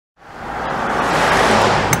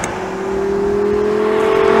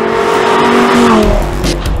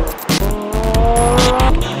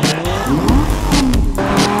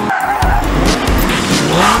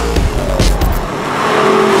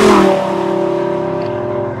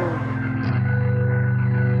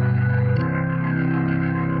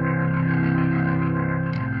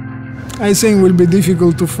I think it will be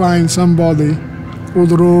difficult to find somebody who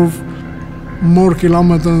drove more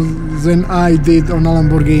kilometers than I did on a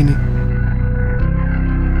Lamborghini.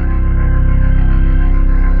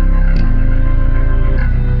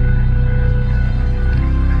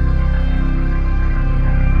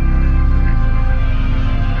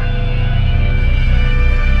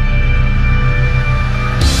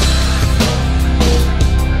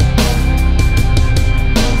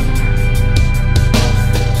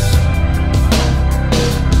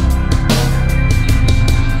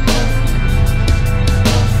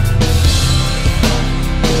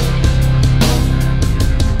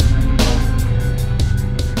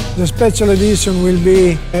 The special edition will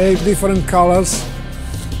be 8 different colors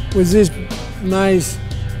with this nice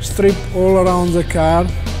strip all around the car.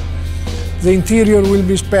 The interior will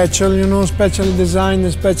be special, you know, specially designed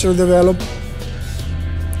and specially developed.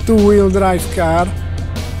 Two-wheel drive car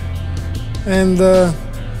and,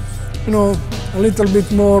 you know, a little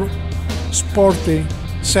bit more sporty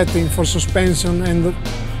setting for suspension and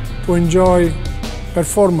to enjoy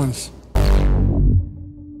performance.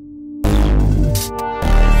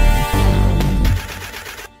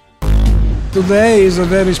 Today is a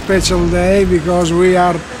very special day because we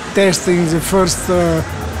are testing the first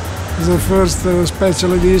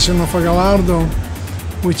special edition of a Gallardo,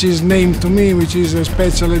 which is named to me, which is a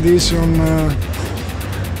special edition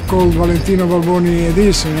called Valentino Balboni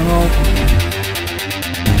edition, you know.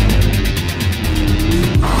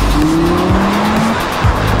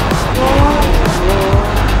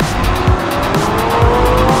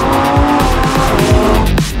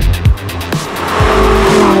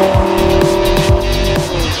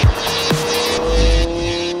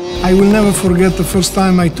 I will never forget the first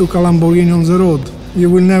time I took a Lamborghini on the road. You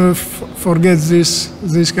will never forget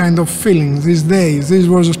this kind of feeling, this day. This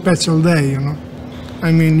was a special day, you know.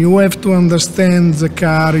 I mean, you have to understand the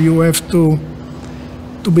car, you have to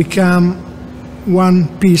become one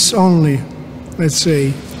piece only, let's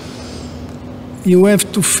say. You have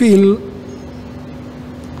to feel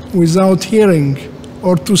without hearing,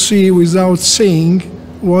 or to see without seeing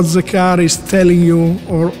what the car is telling you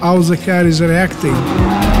or how the car is reacting.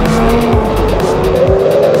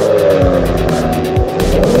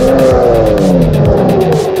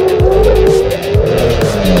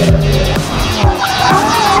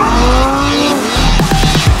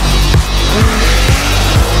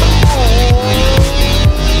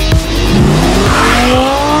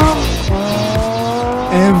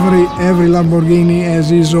 Every Lamborghini has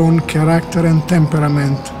his own character and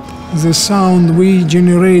temperament. The sound we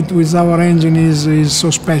generate with our engine is so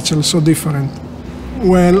special, so different.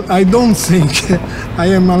 Well, I don't think I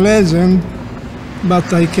am a legend,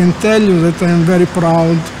 but I can tell you that I am very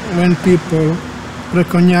proud when people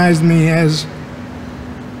recognize me as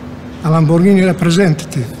a Lamborghini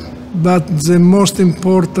representative. But the most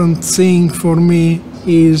important thing for me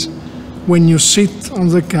is when you sit on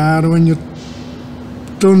the car, when you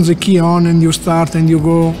turn the key on and you start and you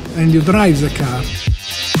go and you drive the car.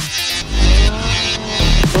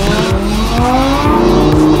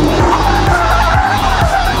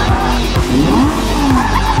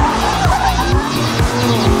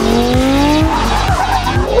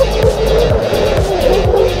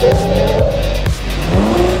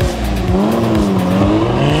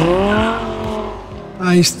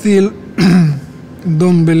 I still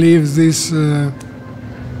don't believe this. I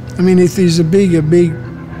mean, it is a big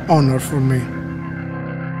honor for me.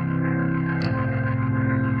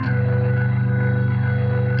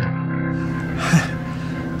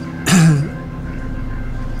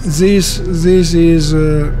 This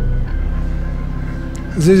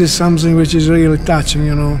is something which is really touching,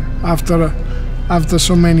 you know. After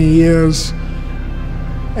so many years,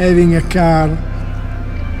 having a car,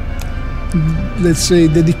 let's say,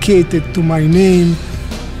 dedicated to my name,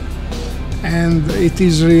 and it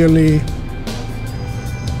is really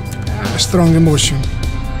a strong emotion.